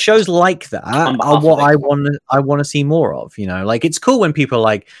 Like shows like that are what I want to see more of. You know, like it's cool when people are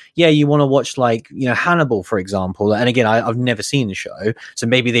like, yeah, you want to watch like, you know, Hannibal, for example. And again, I've never seen the show. So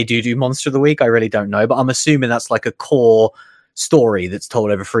maybe they do Monster of the Week. I really don't know. But I'm assuming that's like a core story that's told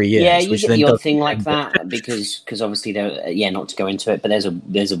over 3 years. Yeah, you get the odd thing like that because obviously not to go into it, but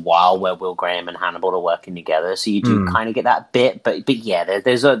there's a while where Will Graham and Hannibal are working together, so you do kind of get that bit. But yeah,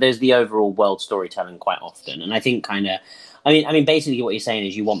 there's the overall world storytelling quite often, and I think kind of. I mean, basically, what you're saying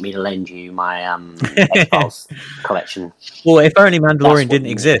is you want me to lend you my X-Files collection. Well, if only Mandalorian didn't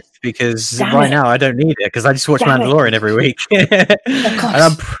exist, because now I don't need it because I just watch Mandalorian every week,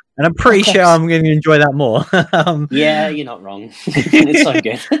 and I'm pretty sure I'm going to enjoy that more. Yeah, you're not wrong. It's so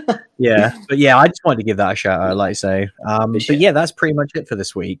good. Yeah, but yeah, I just wanted to give that a shout out, like I say. But yeah, that's pretty much it for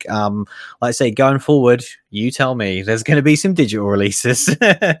this week. Like I say, going forward, you tell me. There's going to be some digital releases.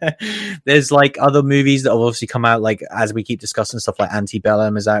 There's like other movies that have obviously come out, like as we keep discussing stuff like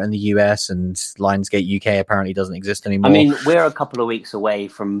Antebellum is out in the US and Lionsgate UK apparently doesn't exist anymore. I mean, we're a couple of weeks away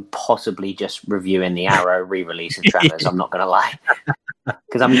from possibly just reviewing the Arrow re-release of Tremors. I'm not going to lie.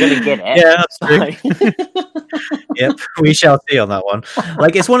 Because I'm going to get it. Yeah, that's true. Yep, we shall see on that one.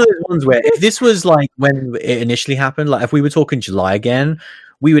 Like, it's one of those ones where if this was like when it initially happened, like if we were talking July again,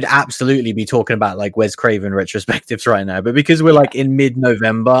 we would absolutely be talking about like Wes Craven retrospectives right now. But because we're like in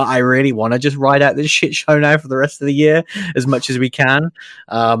mid-November, I really want to just ride out this shit show now for the rest of the year as much as we can.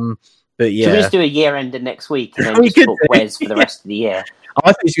 But yeah, should we just do a year ender next week and then just talk Wes for the rest of the year? Oh,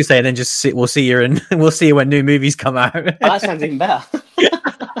 I thought you were going to say, and then just we'll see you and we'll see you when new movies come out. Oh, that sounds even better.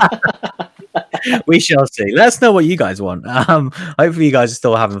 We shall see. Let us know what you guys want. Hopefully you guys are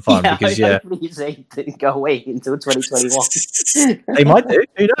still having fun because hopefully you say didn't go away until 2021. They might do.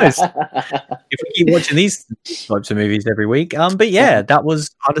 Who knows? If we keep watching these types of movies every week. But yeah, that was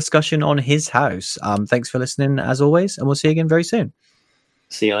our discussion on His House. Thanks for listening as always, and we'll see you again very soon.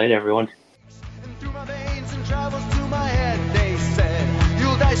 See you later, everyone.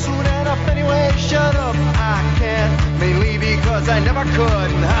 Soon enough anyway, shut up, I can't, mainly because I never could.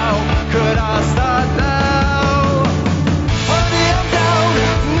 How could I start now?